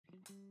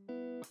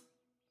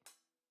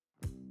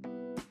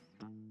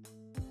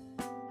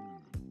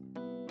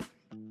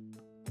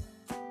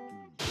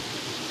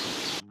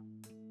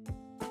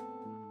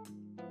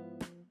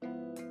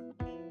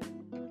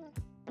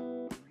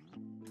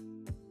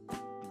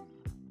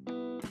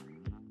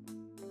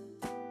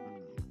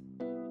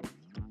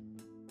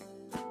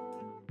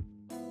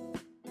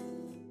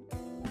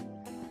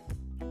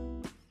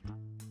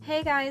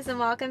Hey guys, and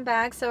welcome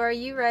back. So are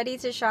you ready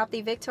to shop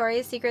the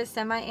Victoria's Secret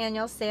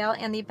semi-annual sale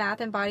and the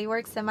Bath & Body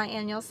Works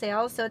semi-annual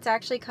sale? So it's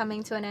actually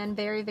coming to an end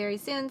very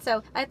soon,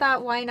 so I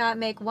thought why not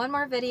make one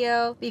more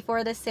video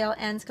before the sale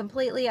ends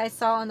completely. I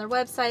saw on their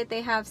website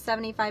they have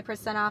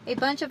 75% off a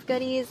bunch of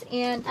goodies,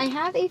 and I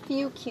have a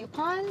few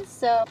coupons,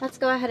 so let's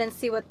go ahead and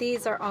see what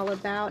these are all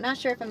about. Not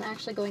sure if I'm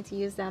actually going to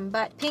use them,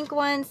 but pink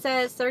one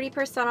says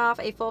 30% off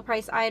a full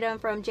price item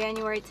from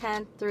January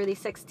 10th through the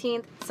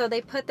 16th. So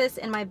they put this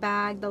in my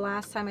bag the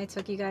last time I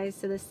took you guys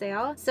to the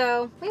sale,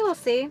 so we will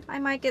see. I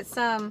might get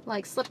some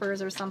like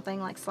slippers or something,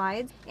 like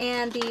slides.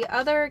 And the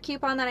other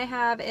coupon that I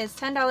have is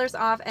 $10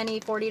 off any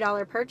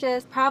 $40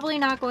 purchase. Probably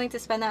not going to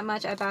spend that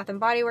much at Bath &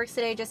 Body Works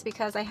today just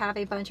because I have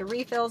a bunch of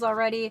refills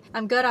already.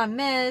 I'm good on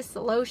mist,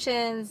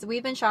 lotions.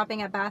 We've been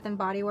shopping at Bath &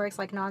 Body Works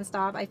like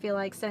nonstop, I feel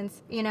like,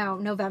 since, you know,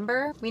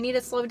 November. We need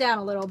to slow down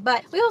a little,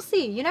 but we will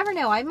see. You never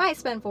know. I might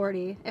spend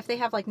 40 if they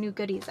have like new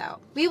goodies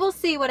out. We will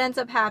see what ends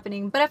up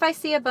happening, but if I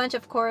see a bunch,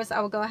 of course,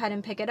 I will go ahead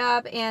and pick it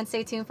up, and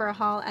stay tuned for a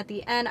haul at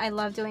the end. I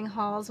love doing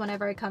hauls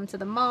whenever I come to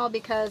the mall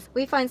because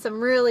we find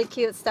some really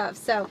cute stuff.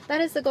 So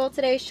that is the goal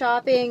today,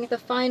 shopping the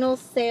final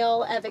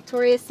sale at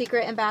Victoria's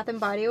Secret and Bath &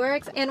 Body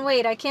Works. And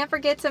wait, I can't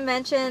forget to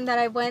mention that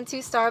I went to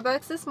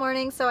Starbucks this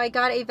morning, so I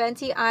got a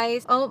venti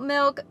iced oat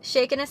milk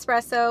shaken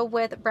espresso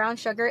with brown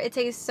sugar. It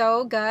tastes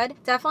so good.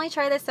 Definitely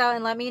try this out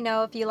and let me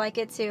know if you like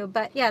it too.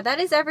 But yeah, that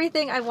is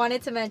everything I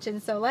wanted to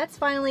mention. So let's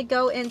finally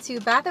go into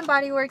Bath &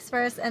 Body Works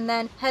first and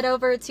then head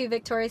over to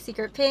Victoria's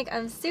Secret Pink.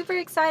 I'm super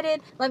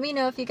excited. Let me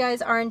know if you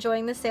guys are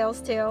enjoying the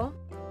sales too.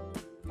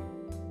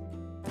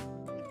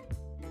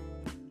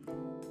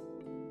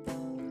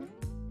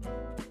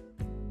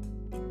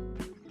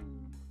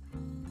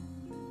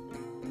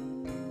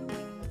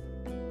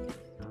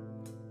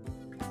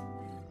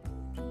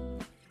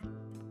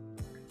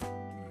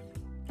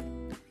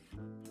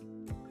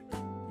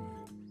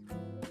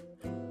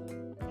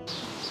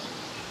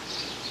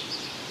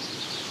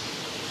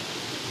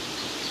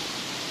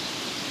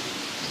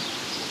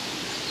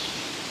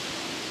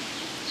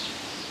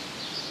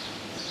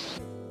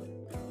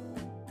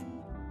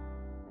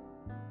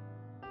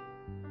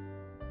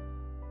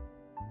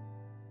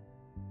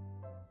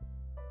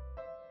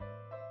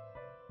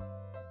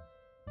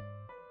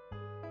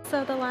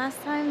 So the last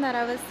time that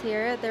I was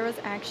here, there was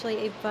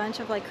actually a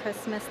bunch of like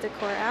Christmas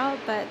decor out,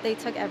 but they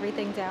took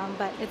everything down.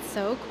 But it's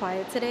so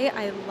quiet today.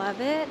 I love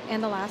it.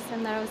 And the last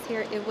time that I was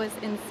here, it was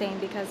insane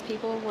because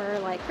people were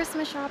like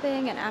Christmas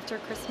shopping and after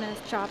Christmas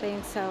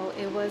shopping. So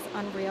it was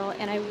unreal.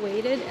 And I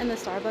waited in the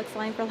Starbucks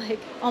line for like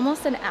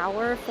almost an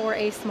hour for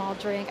a small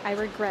drink. I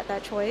regret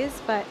that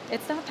choice, but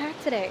it's not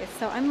packed today.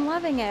 So I'm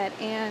loving it.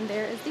 And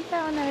there is the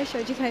fountain that I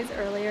showed you guys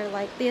earlier.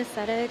 Like the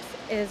aesthetics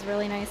is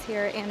really nice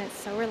here and it's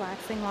so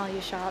relaxing while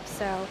you shop.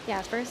 So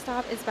yeah, first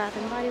stop is Bath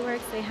 & Body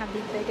Works. They have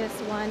the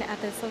biggest one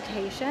at this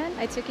location.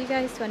 I took you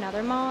guys to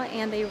another mall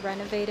and they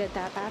renovated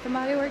that Bath &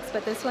 Body Works,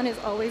 but this one is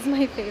always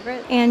my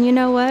favorite. And you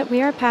know what?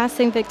 We are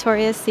passing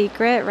Victoria's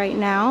Secret right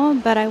now,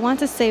 but I want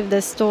to save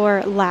this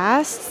store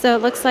last. So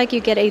it looks like you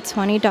get a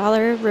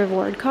 $20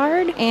 reward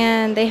card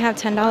and they have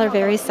 $10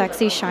 very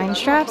sexy shine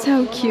straps.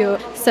 How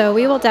cute. So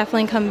we will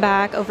definitely come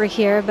back over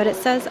here, but it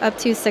says up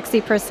to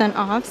 60%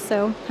 off.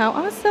 So how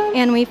awesome.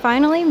 And we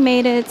finally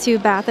made it to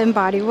Bath &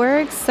 Body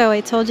Works. So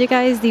I told you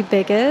guys the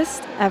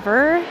biggest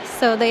ever.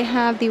 So they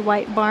have the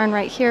white barn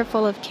right here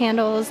full of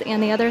candles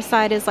and the other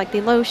side is like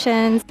the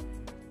lotions.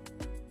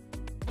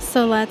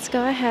 So let's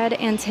go ahead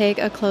and take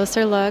a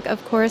closer look.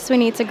 Of course, we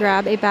need to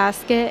grab a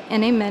basket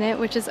in a minute,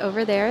 which is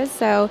over there.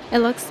 So it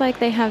looks like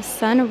they have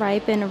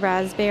sun-ripened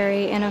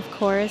raspberry and of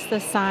course the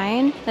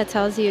sign that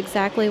tells you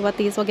exactly what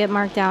these will get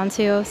marked down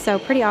to. So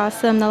pretty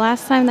awesome. The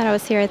last time that I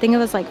was here, I think it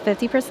was like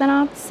 50%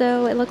 off.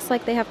 So it looks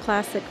like they have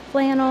classic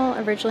flannel,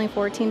 originally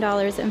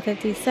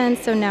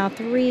 $14.50, so now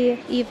 $3.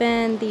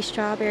 Even the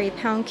strawberry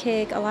pound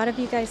cake. A lot of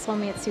you guys told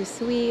me it's too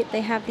sweet. They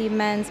have the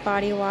men's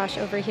body wash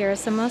over here.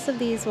 So most of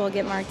these will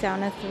get marked down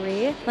to $3.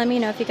 Let me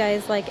know if you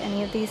guys like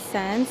any of these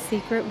scents.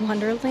 Secret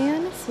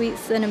Wonderland, Sweet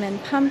Cinnamon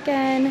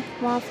Pumpkin,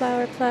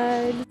 Wallflower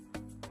Plug.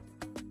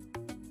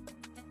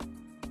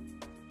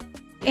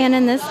 And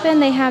in this bin,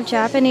 they have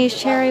Japanese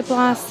Cherry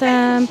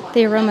Blossom,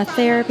 the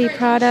aromatherapy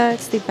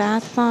products, the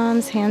bath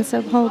bombs, hand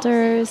soap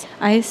holders.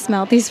 I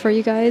smelled these for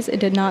you guys. It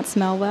did not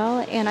smell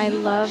well. And I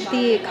love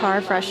the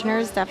car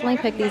fresheners. Definitely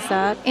pick these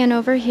up. And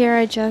over here,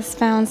 I just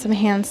found some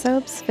hand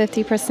soaps,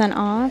 50%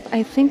 off.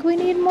 I think we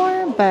need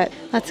more, but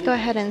let's go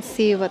ahead and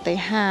see what they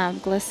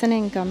have.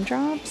 Glistening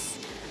gumdrops.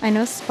 I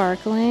know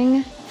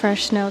sparkling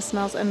fresh snow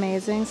smells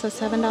amazing, so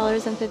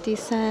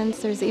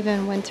 $7.50. There's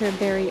even winter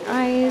berry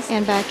ice,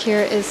 and back here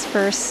is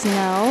first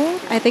snow.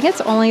 I think it's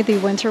only the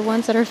winter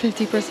ones that are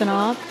 50%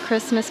 off.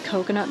 Christmas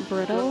coconut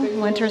brittle,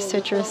 winter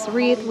citrus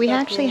wreath. We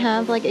actually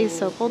have like a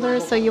soap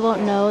holder, so you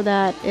won't know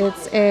that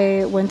it's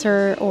a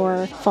winter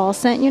or fall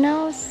scent, you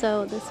know.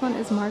 So this one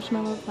is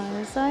marshmallow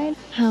fireside.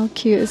 How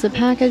cute is the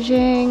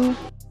packaging?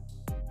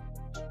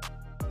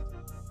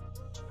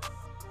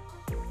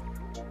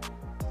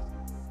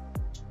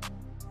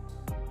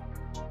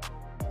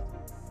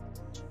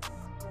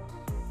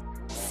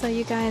 So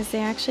you guys,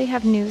 they actually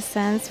have new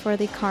scents for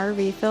the car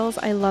refills.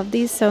 I love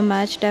these so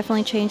much.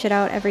 Definitely change it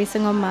out every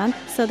single month.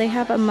 So they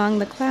have Among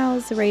the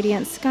Clouds,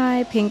 Radiant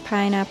Sky, Pink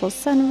Pineapple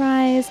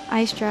Sunrise,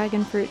 Ice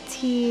Dragon Fruit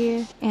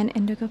Tea, and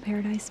Indigo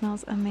Paradise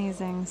smells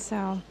amazing.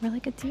 So really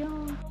good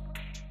deal.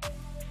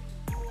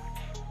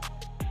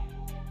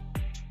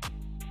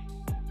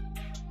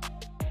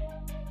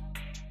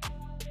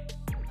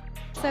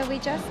 So we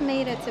just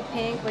made it to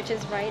Pink, which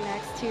is right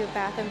next to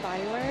Bath and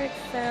Body Works.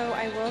 So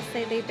I will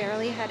say they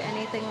barely had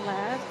anything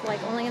left.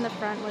 Like only in the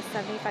front was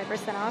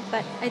 75% off,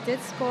 but I did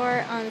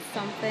score on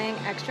something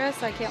extra,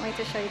 so I can't wait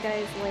to show you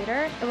guys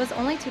later. It was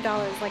only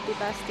 $2, like the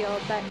best deal,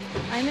 but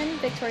I'm in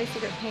Victoria's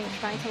Secret Pink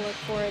trying to look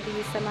for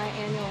the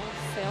semi-annual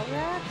sale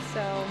rack.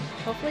 So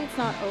hopefully it's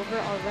not over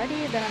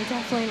already, then I'm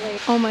definitely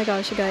late. Oh my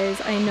gosh, you guys,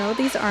 I know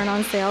these aren't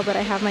on sale, but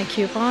I have my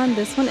coupon.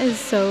 This one is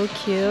so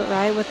cute,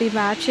 right? With the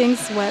matching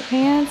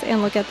sweatpants,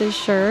 and look at this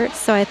shirt.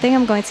 So I think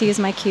I'm going to use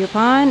my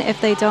coupon if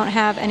they don't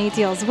have any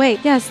deals. Wait,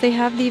 yes, they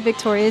have the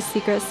Victoria's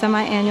Secret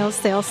semi-annual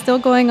sale still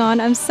going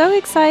on. I'm so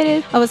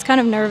excited. I was kind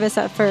of nervous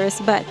at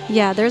first, but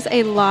yeah, there's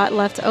a lot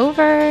left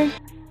over.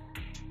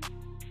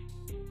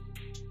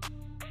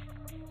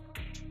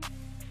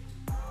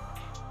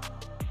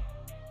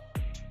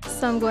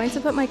 So I'm going to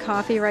put my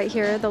coffee right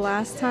here. The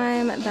last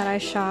time that I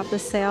shopped the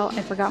sale,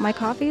 I forgot my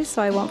coffee, so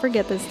I won't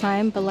forget this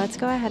time. But let's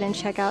go ahead and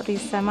check out the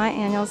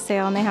semi-annual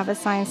sale. And they have a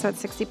sign, so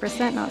it's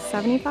 60%, not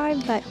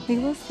 75%, but we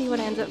will see what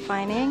I end up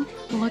finding.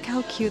 Look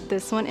how cute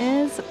this one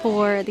is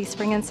for the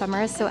spring and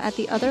summer. So at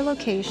the other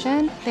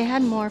location, they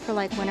had more for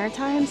like winter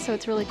time, so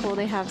it's really cool.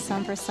 They have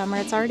some for summer.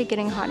 It's already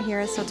getting hot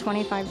here, so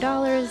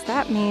 $25.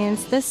 That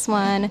means this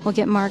one will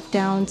get marked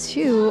down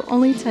to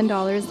only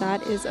 $10.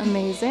 That is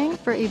amazing.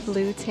 For a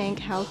blue tank,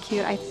 how cute.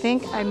 I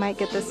think I might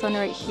get this one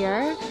right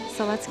here.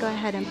 So let's go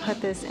ahead and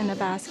put this in the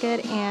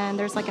basket, and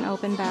there's like an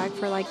open bag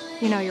for like,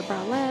 you know, your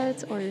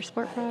bralettes or your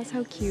sport bras.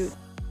 How cute.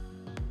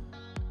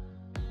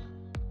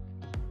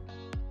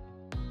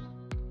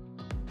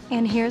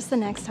 And here's the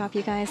next top,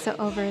 you guys. So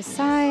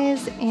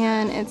oversized,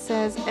 and it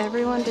says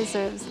everyone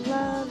deserves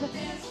love.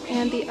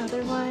 And the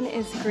other one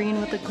is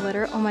green with the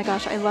glitter. Oh my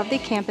gosh, I love the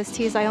campus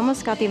tees. I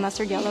almost got the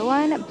mustard yellow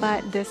one,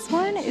 but this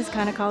one is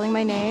kind of calling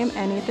my name.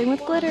 Anything with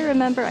glitter,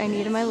 remember, I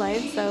need in my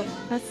life. So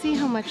let's see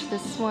how much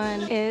this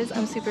one is.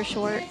 I'm super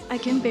short. I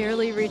can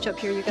barely reach up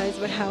here, you guys,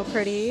 but how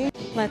pretty.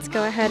 Let's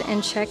go ahead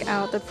and check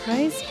out the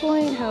price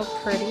point. How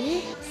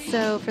pretty.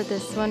 So for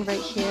this one right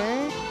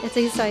here, it's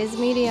a size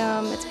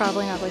medium. It's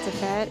probably not going to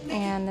fit.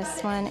 And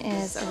this one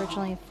is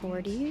originally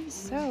 $40.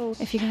 So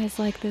if you guys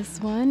like this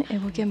one,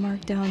 it will get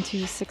marked down to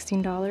 $16.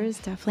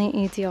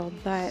 Definitely a deal,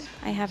 but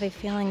I have a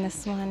feeling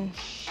this one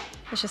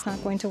is just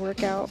not going to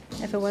work out.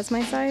 If it was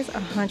my size,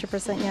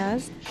 100%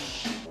 yes.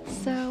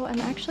 So I'm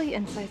actually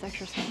in size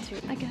extra small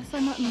too. I guess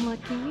I'm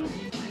unlucky.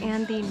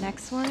 And the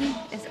next one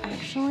is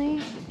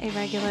actually a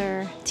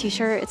regular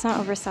t-shirt. It's not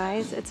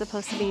oversized. It's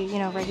supposed to be, you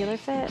know, regular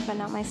fit, but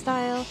not my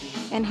style.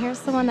 And here's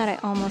the one that I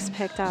almost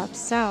picked up.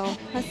 So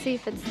let's see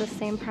if it's the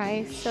same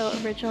price. So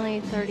originally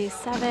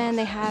 $37.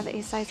 They have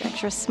a size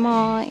extra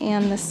small,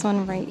 and this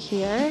one right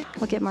here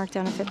will get marked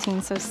down to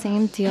 $15. So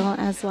same deal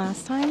as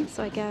last time.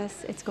 So I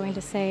guess it's going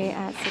to say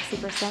at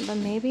 60%, but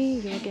maybe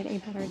you'll get a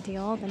better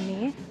deal than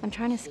me. I'm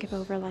trying to skip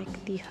over like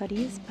the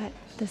hoodies, but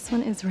this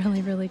one is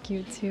really, really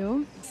cute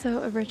too.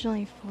 So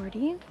originally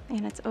 $40,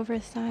 and it's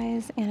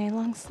oversized and a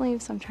long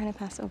sleeve, so I'm trying to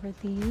pass over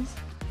these.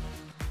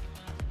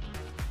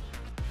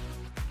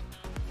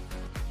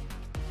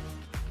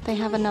 They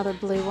have another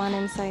blue one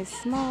in size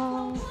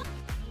small.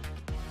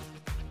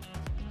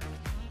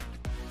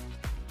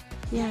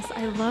 Yes,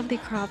 I love the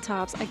crop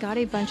tops. I got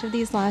a bunch of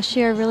these last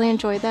year. I really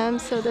enjoyed them.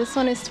 So this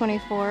one is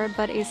 $24,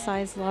 but a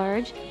size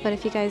large. But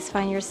if you guys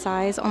find your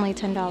size, only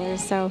 $10.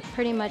 So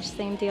pretty much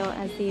same deal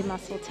as the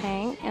muscle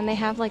tank. And they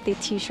have like the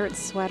t-shirt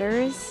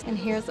sweaters. And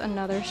here's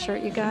another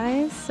shirt, you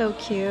guys. So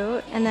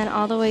cute. And then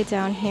all the way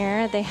down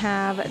here, they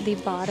have the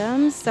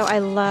bottoms. So I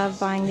love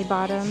buying the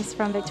bottoms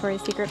from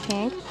Victoria's Secret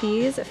Pink.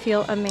 These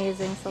feel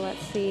amazing. So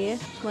let's see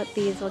what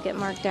these will get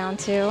marked down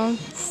to.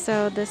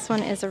 So this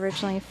one is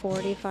originally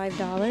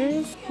 $45.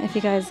 guys. If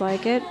you guys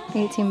like it,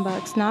 18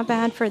 bucks. Not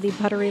bad for the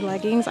buttery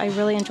leggings. I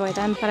really enjoy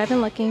them, but I've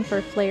been looking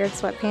for flared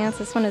sweatpants.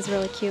 This one is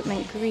really cute,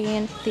 mint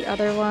green. The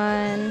other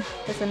one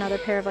is another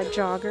pair of like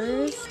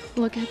joggers.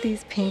 Look at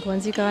these pink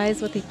ones, you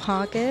guys, with the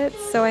pockets.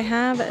 So I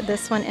have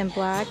this one in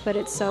black, but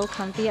it's so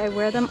comfy. I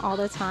wear them all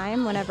the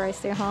time whenever I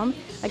stay home.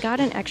 I got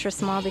an extra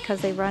small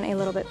because they run a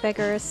little bit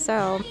bigger.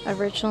 So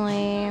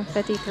originally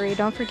 53.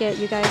 Don't forget,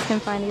 you guys can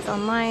find these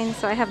online.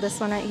 So I have this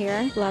one right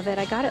here. Love it.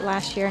 I got it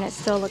last year and it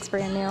still looks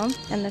brand new.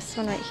 And this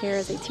one right here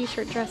is a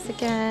t-shirt dress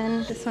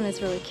again. This one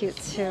is really cute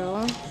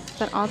too.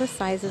 But all the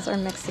sizes are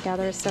mixed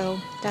together, so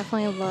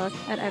definitely look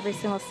at every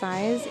single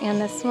size. And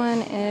this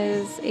one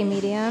is a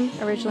medium,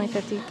 originally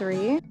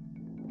 53.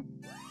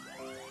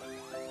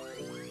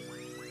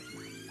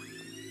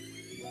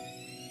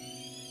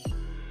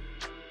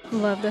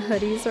 Love the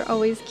hoodies, they're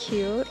always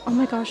cute. Oh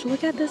my gosh,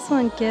 look at this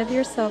one. Give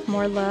yourself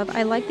more love.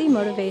 I like the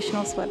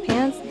motivational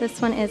sweatpants. This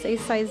one is a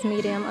size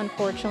medium,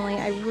 unfortunately.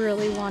 I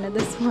really wanted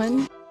this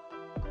one.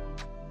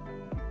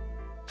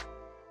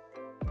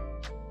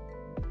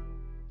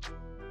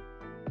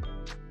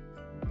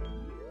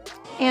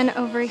 And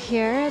over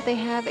here, they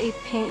have a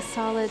pink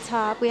solid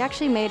top. We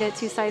actually made it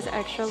to size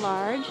extra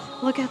large.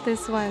 Look at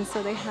this one.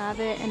 So they have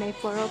it in a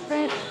floral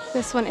print.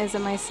 This one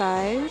isn't my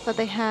size, but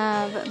they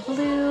have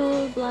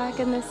blue, black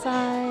in this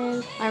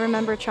size. I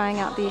remember trying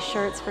out these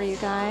shirts for you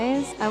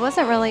guys. I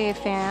wasn't really a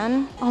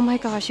fan. Oh my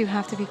gosh, you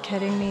have to be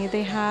kidding me.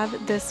 They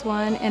have this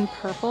one in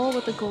purple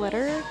with the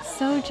glitter.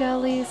 So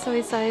jelly, so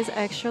a size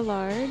extra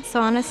large.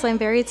 So honestly, I'm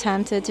very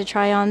tempted to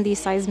try on the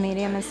size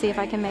medium and see if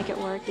I can make it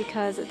work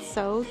because it's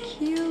so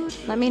cute.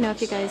 Let me know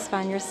if you guys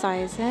found your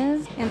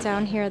sizes. And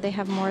down here they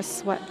have more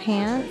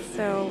sweatpants,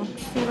 so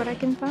see what I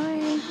can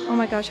find. Oh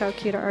my gosh, how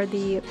cute are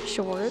the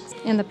shorts.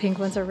 And the pink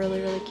ones are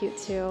really, really cute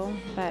too.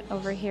 But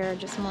over here,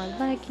 just more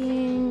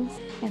leggings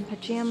and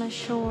pajama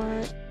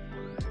shorts.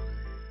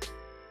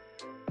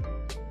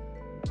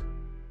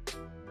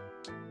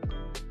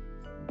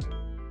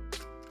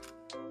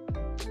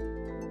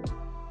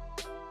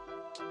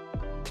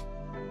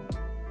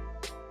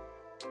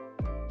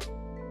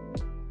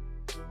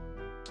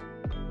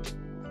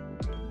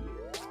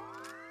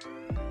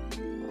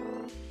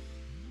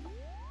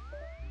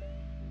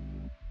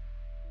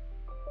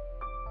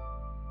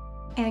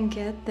 And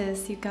get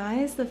this, you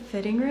guys, the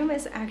fitting room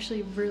is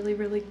actually really,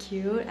 really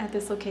cute at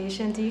this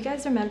location. Do you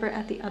guys remember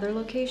at the other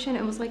location,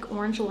 it was like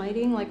orange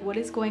lighting? Like, what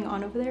is going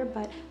on over there?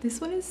 But this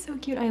one is so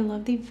cute. I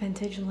love the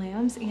vintage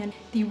lamps and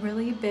the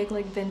really big,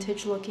 like,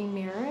 vintage looking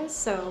mirrors.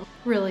 So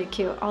really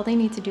cute. All they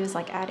need to do is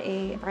like add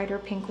a brighter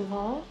pink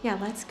wall. Yeah,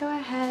 let's go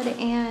ahead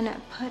and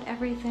put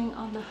everything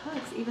on the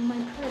hooks, even my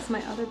purse,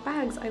 my other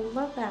bags. I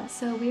love that.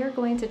 So we are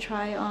going to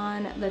try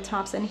on the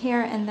tops in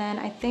here, and then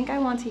I think I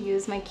want to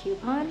use my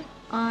coupon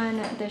on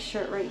this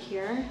shirt right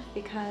here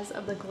because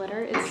of the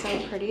glitter. It's so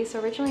pretty.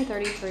 So originally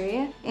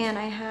 33, and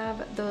I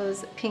have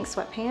those pink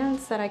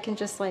sweatpants that I can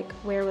just like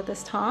wear with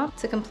this top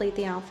to complete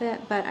the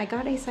outfit, but I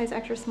got a size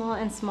extra small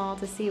and small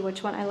to see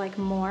which one I like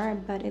more,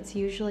 but it's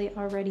usually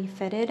already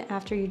fitted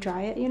after you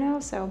dry it, you know,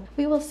 so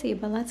we will see.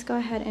 But let's go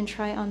ahead and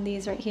try on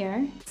these right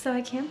here. So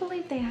I can't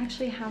believe they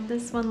actually have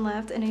this one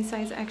left in a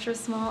size extra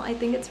small. I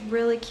think it's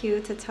really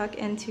cute to tuck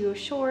into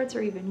shorts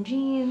or even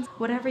jeans,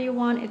 whatever you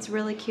want. It's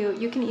really cute.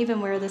 You can even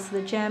wear this to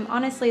the gym.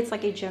 Honestly, it's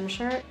like a gym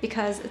shirt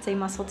because it's a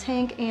muscle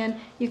tank and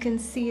you can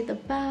see the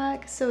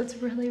back, so it's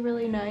really,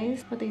 really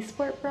nice with a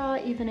sport bra,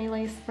 even a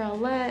lace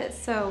bralette.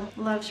 So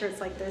love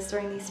shirts like this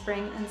during the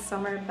spring and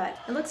summer, but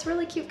it looks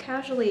really cute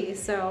casually,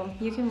 so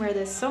you can wear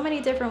this so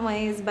many different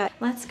ways. But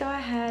let's go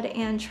ahead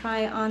and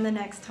try on the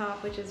next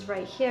top, which is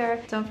right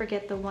here. Don't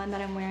forget, the one that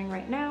I'm wearing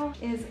right now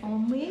is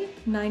only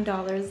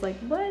 $9. Like,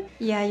 what?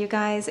 Yeah, you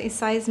guys, a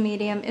size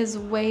medium is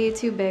way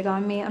too big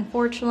on me.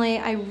 Unfortunately,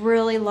 I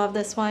really love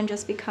this one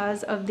just because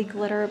of the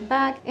glitter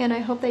back, and I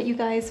hope that you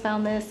guys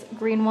found this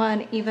green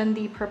one, even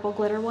the purple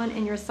glitter one,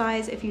 in your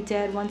size. If you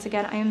did, once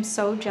again, I am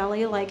so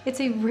jelly. Like, it's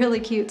a really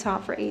cute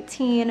top for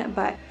 18,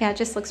 but yeah, it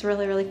just looks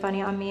really, really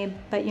funny on me.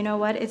 But you know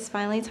what? It's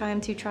finally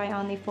time to try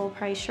on the full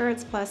price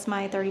shirts plus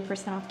my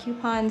 30% off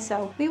coupon,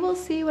 so we will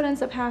see what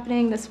ends up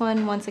happening. This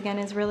one, once again,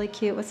 is really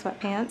cute with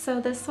sweatpants.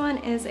 So this one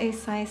is a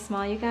size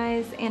small, you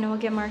guys, and it will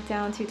get marked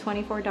down to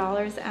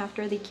 $24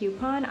 after the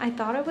coupon. I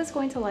thought I was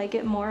going to like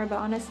it more, but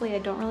honestly, I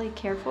don't really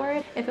care for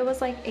it. If it was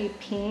like a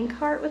pink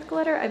heart with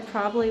glitter, I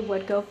probably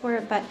would go for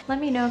it. But let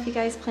me know if you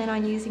guys plan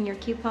on using your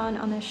coupon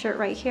on this shirt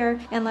right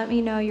here, and let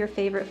me know your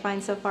favorite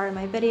find so far in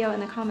my video in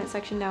the comment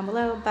section down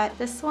below. But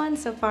this one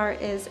so far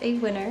is a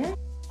winner.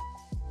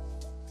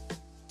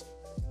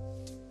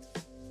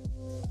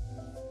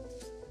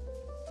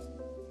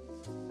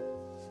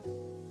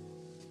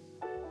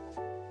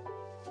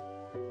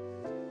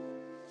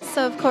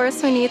 So of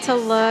course we need to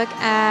look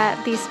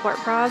at these sport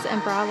bras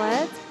and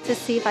bralettes to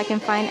see if I can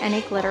find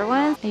any glitter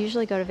ones. I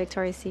usually go to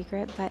Victoria's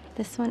Secret, but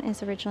this one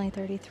is originally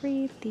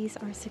 33. These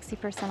are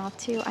 60% off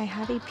too. I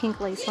have a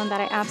pink lace one that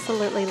I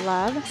absolutely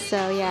love.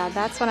 So yeah,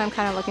 that's what I'm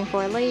kind of looking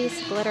for.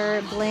 Lace,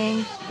 glitter,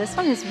 bling. This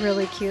one is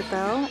really cute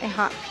though, a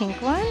hot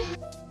pink one.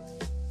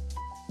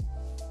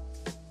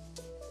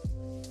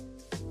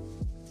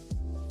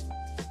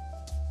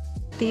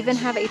 They even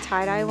have a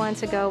tie-dye one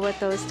to go with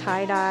those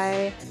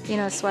tie-dye, you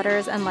know,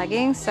 sweaters and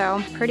leggings.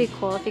 So pretty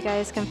cool if you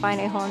guys can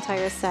find a whole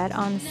entire set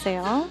on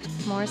sale.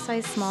 More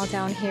size small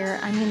down here.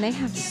 I mean, they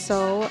have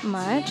so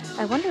much.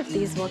 I wonder if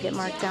these will get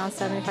marked down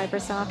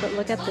 75% off, but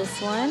look at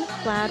this one.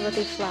 Plaid with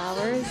the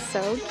flowers,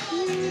 so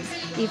cute.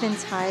 Even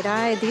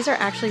tie-dye. These are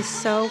actually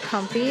so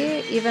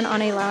comfy, even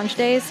on a lounge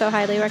day, so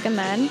highly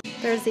recommend.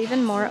 There's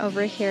even more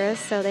over here.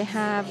 So they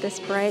have this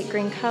bright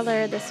green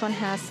color. This one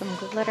has some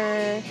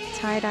glitter,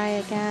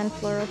 tie-dye again,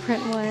 floral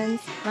print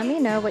ones. Let me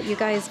know what you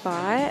guys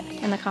bought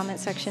in the comment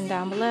section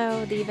down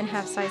below. They even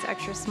have size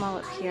extra small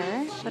up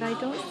here, but I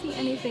don't see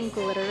anything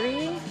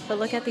glittery. But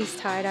look at these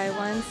tie-dye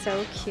ones,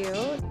 so cute.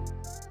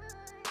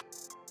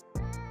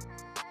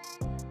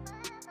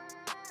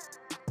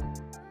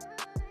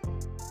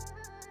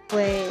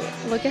 Wait,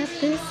 look at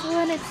this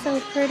one. It's so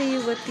pretty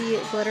with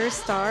the glitter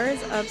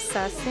stars.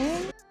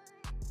 Obsessing.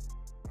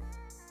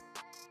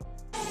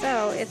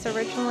 So it's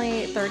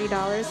originally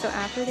 $30, so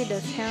after the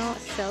discount,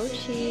 so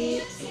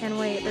cheap. And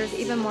wait, there's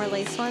even more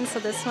lace ones. So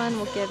this one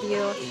will give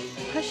you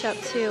push-up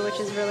too, which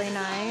is really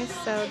nice.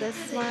 So this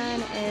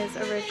one is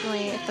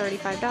originally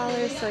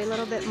 $35, so a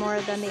little bit more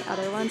than the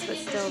other ones, but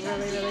still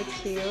really, really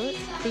cute.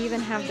 They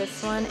even have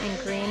this one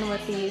in green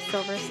with the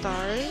silver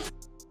stars.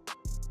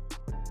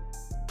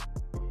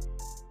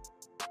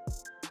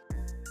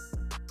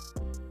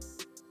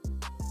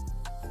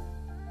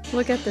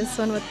 Look at this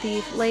one with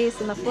the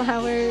lace and the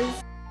flowers.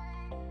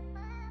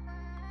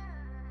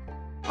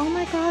 Oh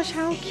my gosh,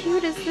 how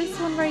cute is this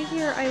one right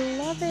here? I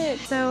love it.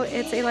 So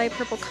it's a light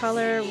purple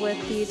color with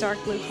the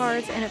dark blue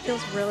hearts, and it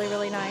feels really,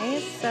 really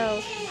nice.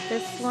 So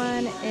this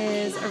one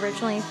is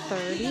originally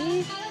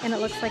 $30, and it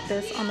looks like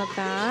this on the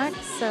back.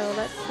 So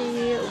let's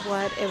see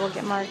what it will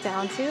get marked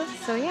down to.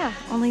 So yeah,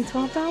 only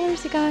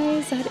 $12, you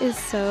guys. That is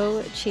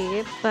so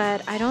cheap,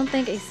 but I don't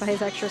think a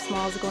size extra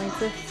small is going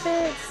to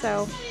fit.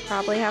 So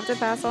probably have to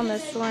pass on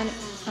this one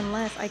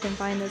unless I can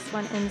find this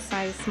one in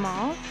size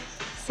small.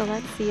 So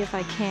let's see if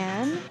I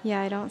can. Yeah,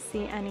 I don't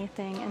see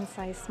anything in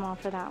size small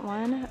for that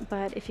one.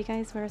 But if you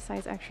guys wear a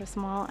size extra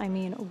small, I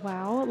mean,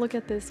 wow. Look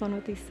at this one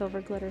with these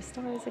silver glitter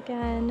stars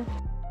again.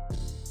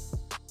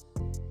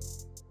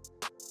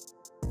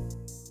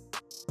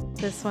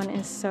 This one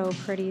is so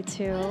pretty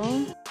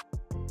too.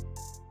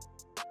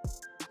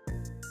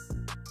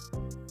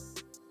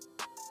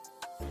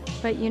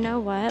 But you know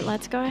what?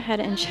 Let's go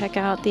ahead and check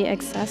out the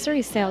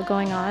accessory sale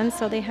going on.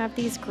 So they have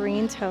these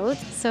green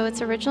totes. So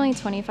it's originally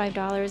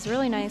 $25.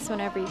 Really nice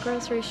whenever you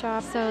grocery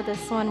shop. So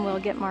this one will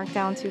get marked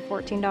down to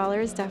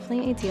 $14.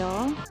 Definitely a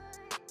deal.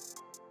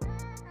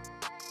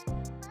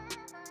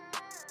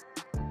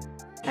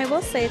 I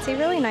will say it's a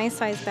really nice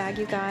size bag,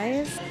 you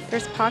guys.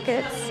 There's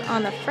pockets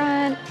on the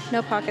front,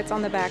 no pockets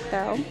on the back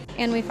though.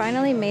 And we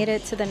finally made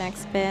it to the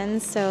next bin.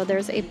 So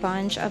there's a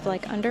bunch of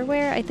like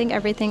underwear. I think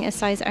everything is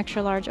size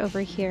extra large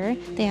over here.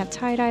 They have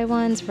tie-dye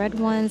ones, red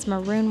ones,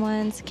 maroon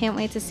ones. Can't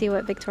wait to see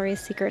what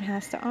Victoria's Secret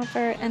has to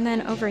offer. And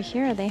then over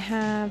here they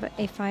have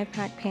a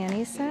 5-pack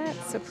panty set.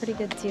 So pretty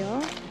good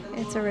deal.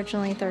 It's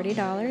originally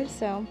 $30,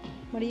 so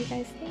what do you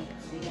guys think?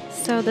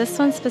 So this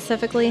one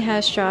specifically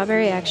has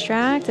strawberry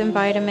extract and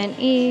vitamin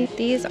E.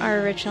 These are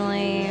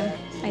originally,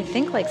 I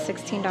think, like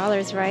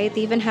 $16, right?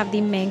 They even have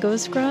the mango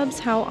scrubs.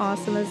 How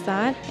awesome is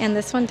that? And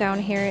this one down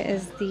here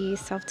is the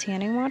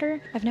self-tanning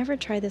water. I've never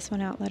tried this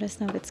one out. Let us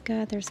know if it's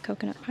good. There's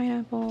coconut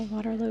pineapple,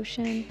 water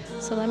lotion.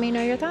 So let me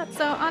know your thoughts.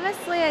 So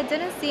honestly, I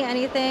didn't see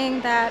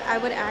anything that I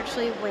would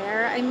actually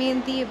wear. I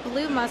mean, the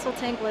blue muscle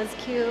tank was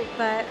cute,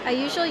 but I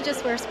usually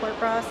just wear sport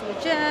bras to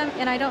the gym,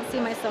 and I don't see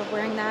myself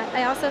wearing that.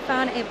 I also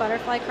found a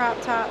butterfly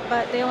crop top,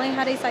 but they only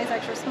had a size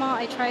extra small.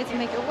 I tried to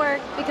make it work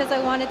because I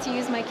wanted to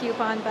use my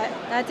coupon, but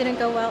that didn't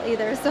go well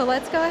either. So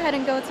let's go ahead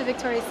and go to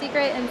Victoria's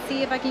Secret and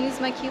see if I can use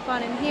my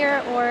coupon in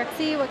here or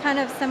see what kind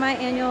of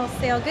semi-annual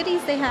sale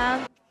goodies they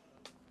have.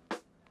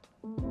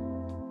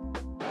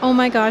 Oh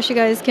my gosh, you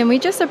guys, can we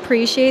just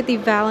appreciate the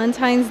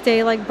Valentine's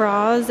Day like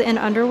bras and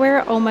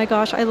underwear? Oh my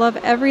gosh, I love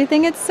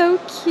everything. It's so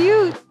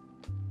cute.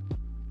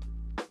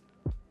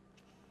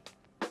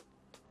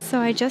 So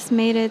I just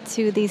made it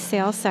to the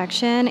sale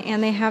section,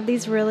 and they have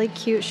these really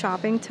cute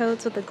shopping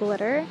totes with the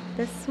glitter.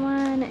 This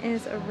one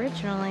is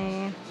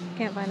originally,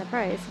 can't find the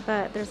price,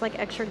 but there's like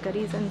extra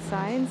goodies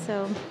inside.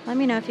 So let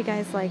me know if you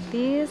guys like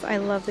these. I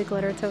love the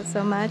glitter totes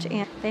so much,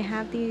 and they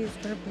have these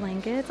fur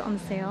blankets on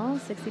sale,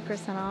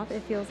 60% off.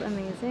 It feels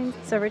amazing.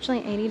 So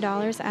originally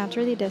 $80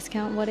 after the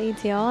discount. What a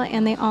deal.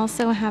 And they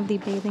also have the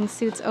bathing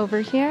suits over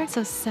here.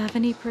 So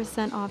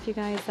 70% off, you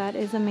guys. That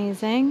is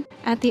amazing.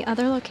 At the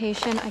other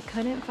location, I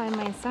couldn't find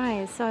my size.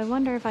 So I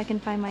wonder if I can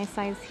find my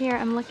size here.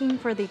 I'm looking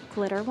for the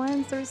glitter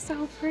ones. They're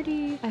so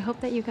pretty. I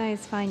hope that you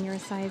guys find your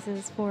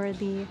sizes for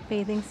the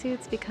bathing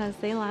suits because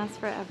they last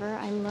forever.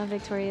 I love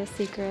Victoria's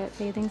Secret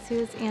bathing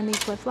suits, and these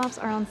flip-flops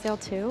are on sale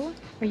too.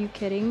 Are you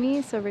kidding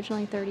me? So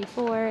originally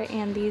 $34,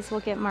 and these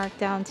will get marked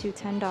down to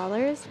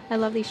 $10. I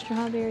love these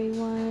strawberry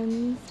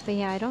ones. But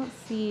yeah, I don't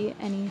see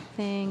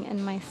anything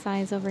in my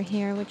size over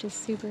here, which is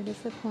super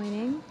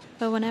disappointing.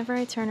 But whenever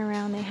I turn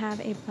around, they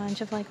have a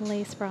bunch of like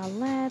lace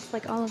bralettes.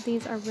 Like all of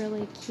these are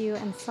really cute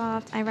and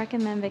soft. I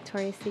recommend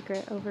Victoria's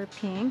Secret over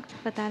Pink,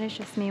 but that is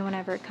just me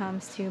whenever it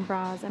comes to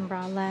bras and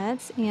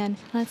bralettes. And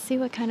let's see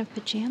what kind of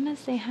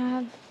pajamas they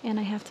have. And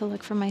I have to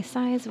look for my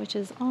size, which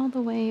is all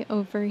the way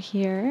over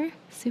here.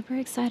 Super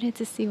excited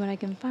to see what I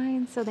can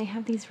find. So they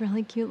have these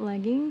really cute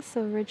leggings.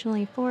 So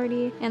originally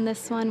 $40, and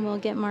this one will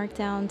get marked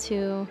down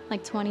to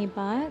like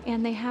 $20.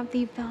 And they have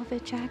the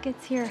velvet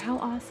jackets here. How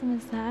awesome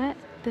is that?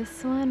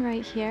 This one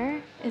right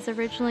here is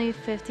originally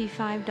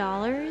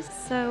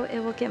 $55, so it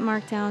will get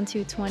marked down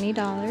to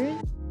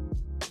 $20.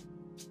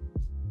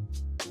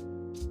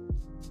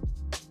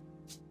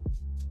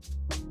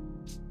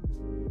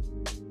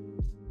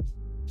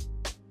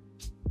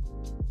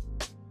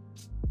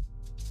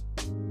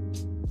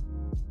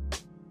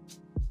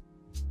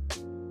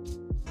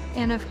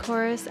 And of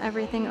course,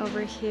 everything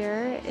over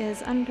here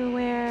is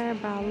underwear,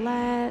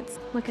 bralettes.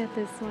 Look at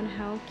this one,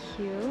 how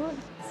cute.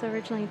 So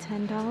originally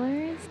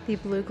 $10. The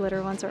blue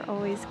glitter ones are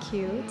always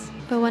cute.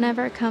 But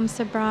whenever it comes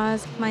to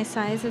bras, my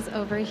size is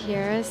over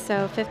here,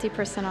 so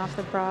 50% off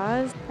the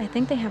bras. I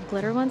think they have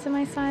glitter ones in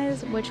my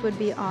size, which would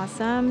be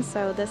awesome.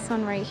 So this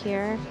one right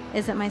here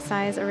isn't my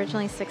size,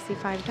 originally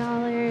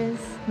 $65.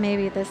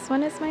 Maybe this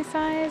one is my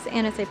size,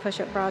 and it's a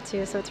push-up bra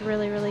too, so it's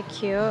really, really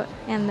cute.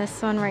 And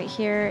this one right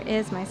here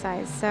is my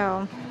size.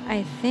 So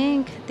I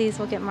think these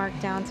will get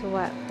marked down to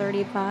what,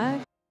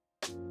 $30?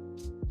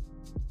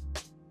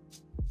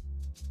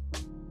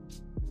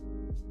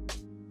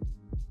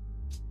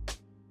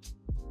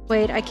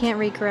 Wait, I can't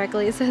read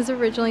correctly. It says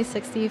originally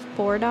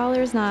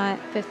 $64, not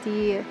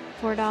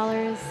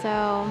 $54.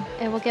 So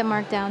it will get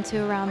marked down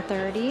to around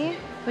 $30,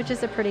 which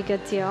is a pretty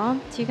good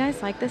deal. Do you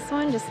guys like this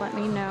one? Just let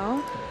me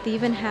know. They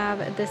even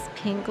have this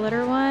pink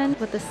glitter one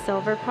with the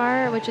silver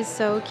part, which is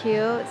so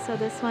cute. So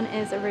this one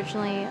is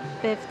originally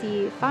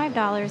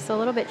 $55, so a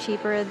little bit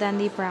cheaper than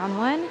the brown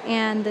one.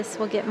 And this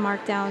will get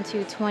marked down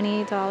to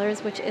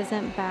 $20, which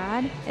isn't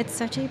bad. It's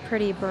such a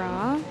pretty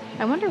bra.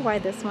 I wonder why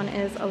this one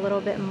is a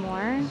little bit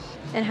more.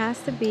 It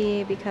has to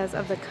be because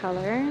of the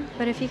color.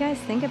 But if you guys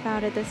think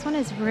about it, this one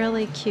is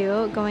really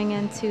cute going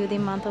into the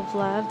month of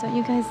love. Don't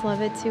you guys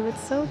love it too?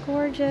 It's so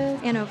gorgeous.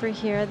 And over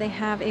here they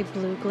have a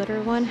blue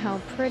glitter one. How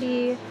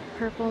pretty.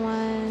 Purple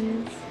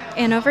ones.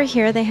 And over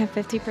here they have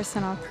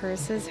 50% off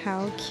purses.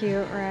 How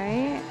cute,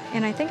 right?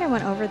 And I think I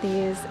went over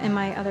these in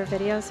my other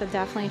video, so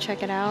definitely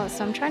check it out.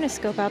 So I'm trying to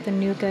scope out the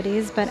new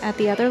goodies, but at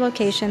the other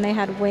location they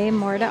had way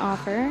more to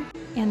offer.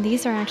 And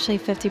these are actually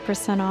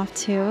 50% off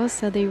too.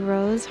 So the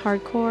Rose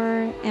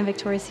Hardcore and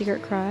Victoria's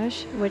Secret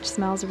Crush, which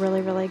smells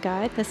really, really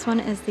good. This one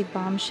is the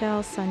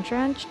Bombshell Sun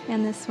Drenched,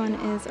 and this one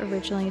is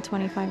originally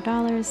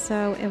 $25,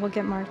 so it will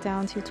get marked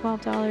down to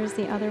 $12.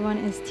 The other one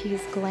is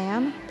Tease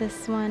Glam.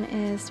 This one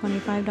is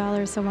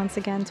 $25, so once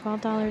again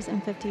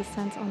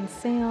 $12.50 on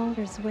sale.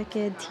 There's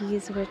Wicked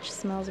Tease, which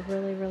smells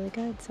really, really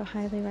good, so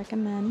highly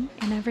recommend.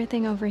 And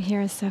everything over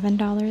here is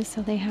 $7,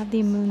 so they have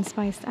the Moon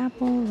Spiced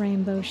Apple,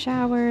 Rainbow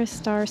Shower,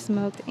 Star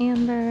Smoked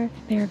Amber,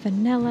 Bare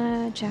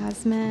Vanilla,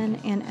 Jasmine,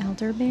 and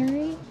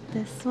Elderberry.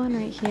 This one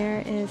right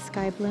here is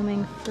Sky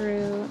Blooming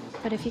Fruit.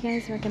 But if you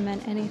guys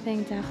recommend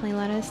anything, definitely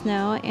let us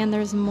know. And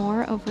there's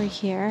more over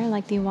here,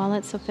 like the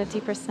wallet, so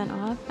 50%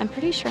 off. I'm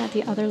pretty sure at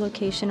the other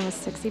location it was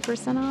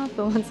 60% off,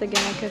 but once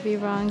again, I could be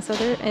wrong. So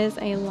there is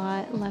a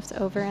lot left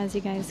over, as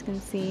you guys can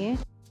see.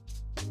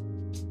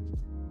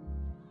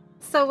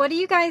 So what do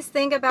you guys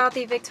think about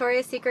the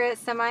Victoria's Secret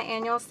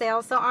semi-annual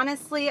sale? So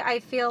honestly, I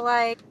feel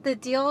like the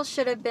deal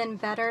should have been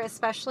better,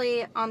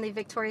 especially on the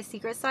Victoria's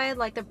Secret side.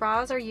 Like the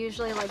bras are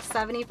usually like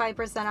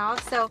 75%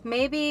 off. So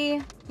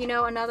maybe, you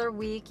know, another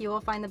week you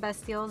will find the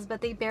best deals, but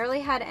they barely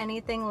had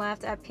anything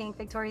left at Pink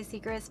Victoria's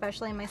Secret,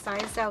 especially in my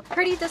size. So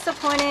pretty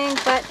disappointing,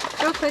 but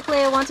real quickly,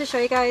 I want to show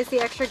you guys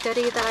the extra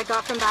goodie that I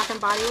got from Bath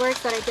 & Body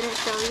Works that I didn't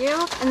show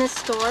you in the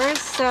store.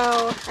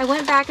 So I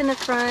went back in the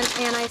front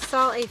and I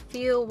saw a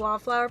few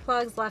wallflower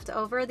plugs left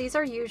over. These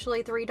are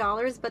usually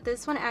 $3, but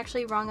this one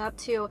actually rung up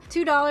to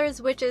 $2,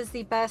 which is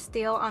the best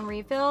deal on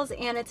refills,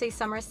 and it's a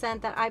summer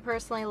scent that I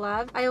personally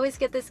love. I always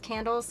get this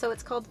candle, so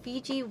it's called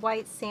Fiji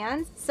White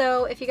Sands.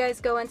 So if you guys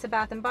go into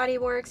Bath & Body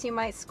Works, you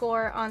might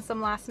score on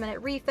some last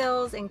minute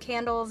refills and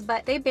candles,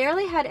 but they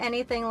barely had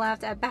anything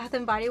left at Bath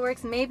 & Body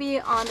Works. Maybe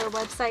on their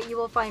website you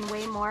will find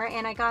way more.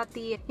 And I got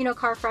the, you know,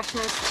 car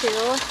fresheners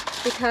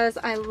too, because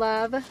I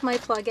love my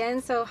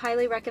plug-in, so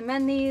highly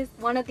recommend these.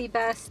 One of the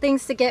best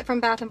things to get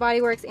from Bath & Body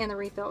Works and the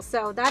refills.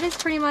 So that is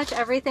pretty much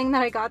everything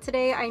that I got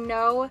today. I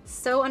know,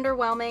 so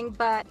underwhelming,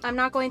 but I'm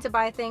not going to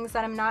buy things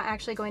that I'm not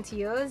actually going to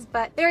use,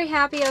 but very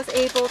happy I was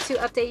able to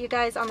update you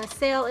guys on the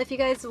sale. If you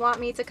guys want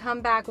me to come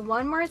back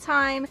one more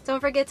time, don't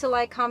forget to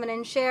like, comment,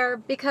 and share,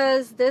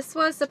 because this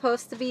was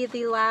supposed to be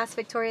the last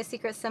Victoria's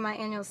Secret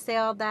semi-annual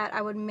sale that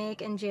I would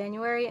make in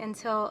January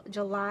until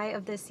July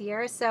of this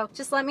year. So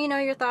just let me know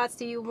your thoughts.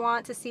 Do you want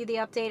want to see the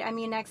update. I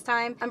mean, next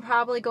time I'm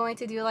probably going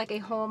to do like a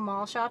whole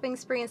mall shopping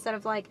spree instead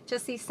of like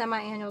just the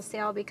semi-annual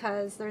sale,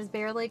 because there's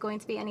barely going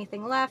to be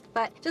anything left.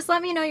 But just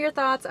let me know your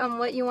thoughts on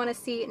what you want to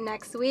see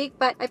next week.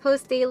 But I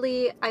post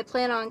daily. I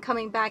plan on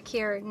coming back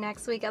here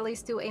next week, at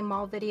least do a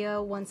mall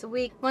video once a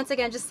week. Once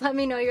again, just let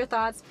me know your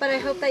thoughts. But I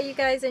hope that you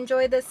guys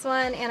enjoyed this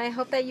one, and I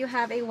hope that you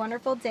have a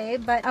wonderful day.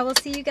 But I will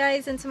see you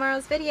guys in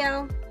tomorrow's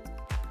video.